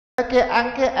Okay,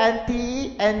 uncle,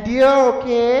 auntie, and dear,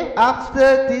 okay?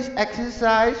 After this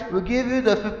exercise, we'll give you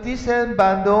the 50-cent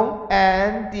bandung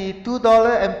and the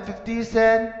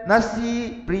 $2.50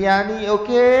 nasi biryani,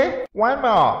 okay? One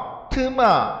more, two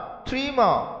more, three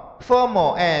more, four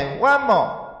more, and one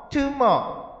more, two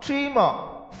more, three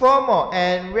more, four more,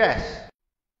 and rest.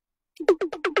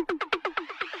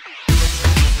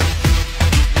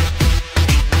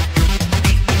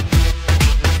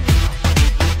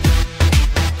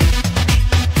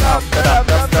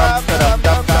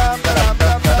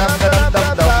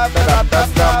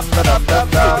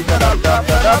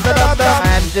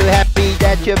 I'm so happy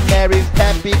that you're married,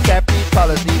 happy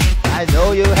policy. I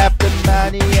know you have the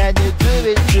money and you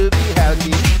do it to be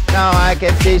healthy. Now I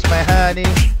can taste my honey,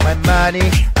 my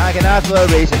money. I can ask for a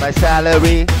raise in my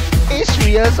salary. It's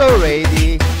 3 years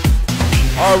already.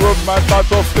 I wrote my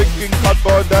thoughts of picking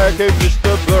cardboard. There came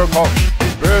Mr. Burkhoff.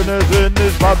 His brain is in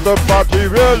his mother, but he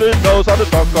really knows how to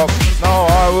talk up. Now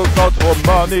I will count for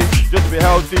money, just be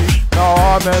healthy. Now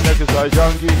I'm an exercise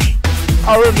junkie.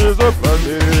 Iron is a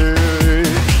plenty.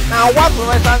 Now what will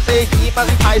my son say? He must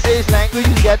be paise, his language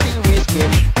is getting risky.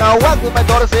 Now what will my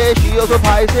daughter say? She also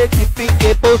paise, keeping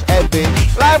apples and bin.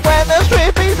 Like when the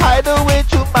stray face hide away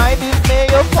to my dismay,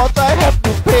 of course I have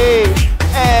to pay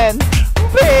and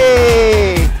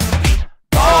pay.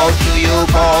 Balls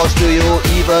to you,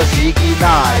 evil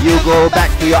Sigeena. You go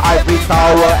back to your ivory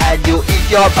tower and you eat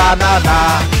your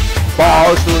banana.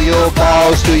 Balls to you,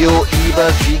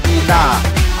 evil Sigeena.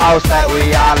 Outside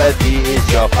reality is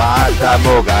your Fata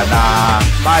Morgana.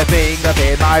 My finger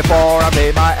pain, my forearm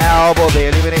pain, my elbow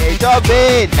pain, living in the age of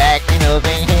pain. Back in the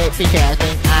vein, hip be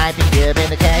casting, I've been giving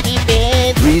the khaki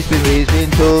pain.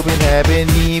 Respin, toe been, having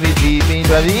knee been, feet been,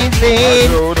 driving insane. My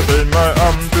shoulder pain, my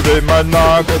arm pain, my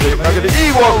knuckle pain, I get the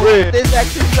Ewok pain. This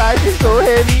exercise is so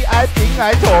heavy, I think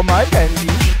I tore my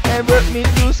panties. And work me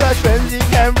to such frenzy,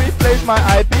 can replace my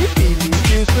IPPD.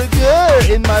 Feels so good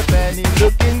in my fanny,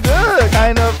 looking good,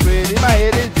 kind of pretty. My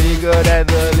head is bigger than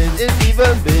the list, it's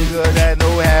even bigger than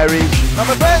O'Harry. Now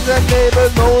my friends and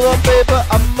neighbors know on paper,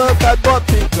 I'm a cardboard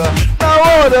picker. Now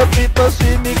all the people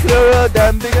see me clearer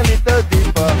than big a little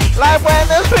deeper. Like when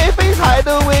the stray face hide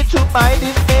away to my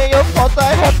dismay, of course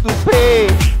I have to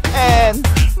pay and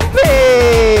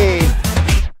pay.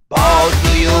 Balls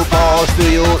to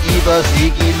you, evil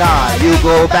Sigeena. You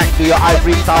go back to your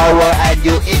ivory tower and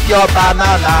you eat your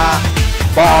banana.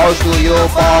 Balls to you,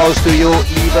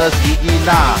 evil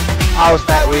Sigeena.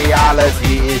 Outside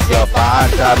reality is your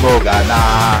Fata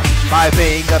Morgana. My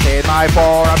finger pain, my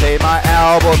forearm pain, my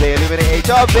elbow pain, living in the age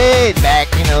of pain.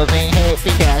 Back in the vein, hip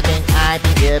be casting, I've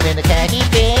been giving the khaki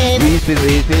pain.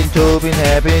 Respin, toe been,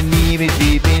 having knee been,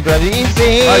 feet been, driving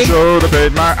insane. My shoulder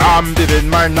pain, my arm pain,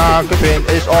 my knuckle pain,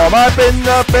 it's all my pain. You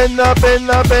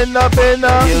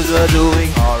were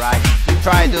doing alright. You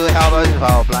tried to help us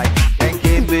help like and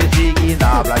keep with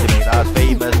Sigeena, like you made us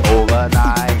famous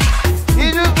overnight.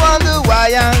 You just wonder why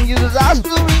you just asked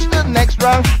to reach the next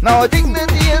round. Now our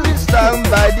dignity has been stung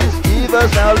by this evil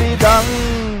Sally Dung.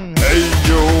 Hey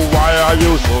you, why are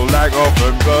you so lack of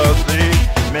empathy?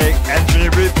 Make ends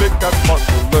meet, pick up pots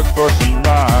to look for some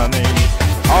money.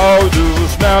 How do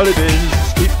smelly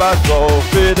bins keep us so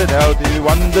fit and healthy?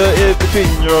 Wonder if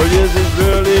between your ears is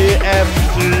really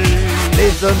empty.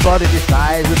 Please don't body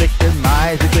decide, you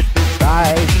victimize, you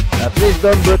criticize. Please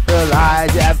don't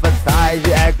brutalize, you advertise,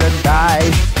 you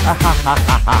aggrandize. Ha ha ha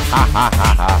ha ha ha ha ha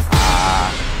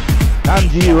ha.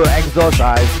 Kanji will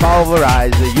exorcise,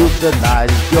 pulverize, euthanize,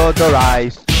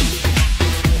 deodorize.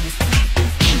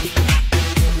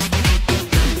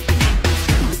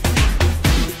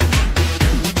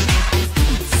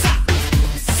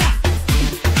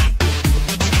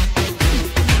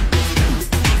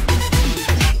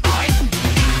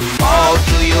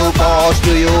 Balls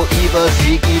to you, evil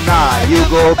Sigeena. You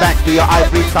go back to your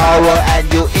ivory tower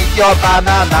and you eat your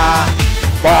banana.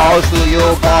 Balls to you,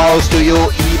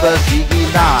 evil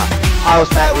Sigeena.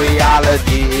 Outside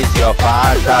reality is your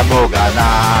Fata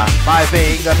Morgana. My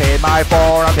finger pain, my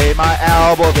forearm pain, my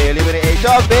elbow pain, living in the age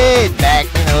of pain. Back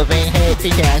in the vein, hip be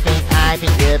casting, I've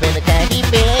been giving the khaki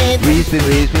pain.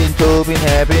 Respin, toe been,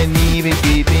 having knee been,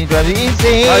 feet been, driving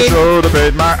insane. My shoulder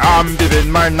pain, my arm pain,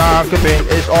 my knuckle pain,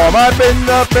 it's all my pain.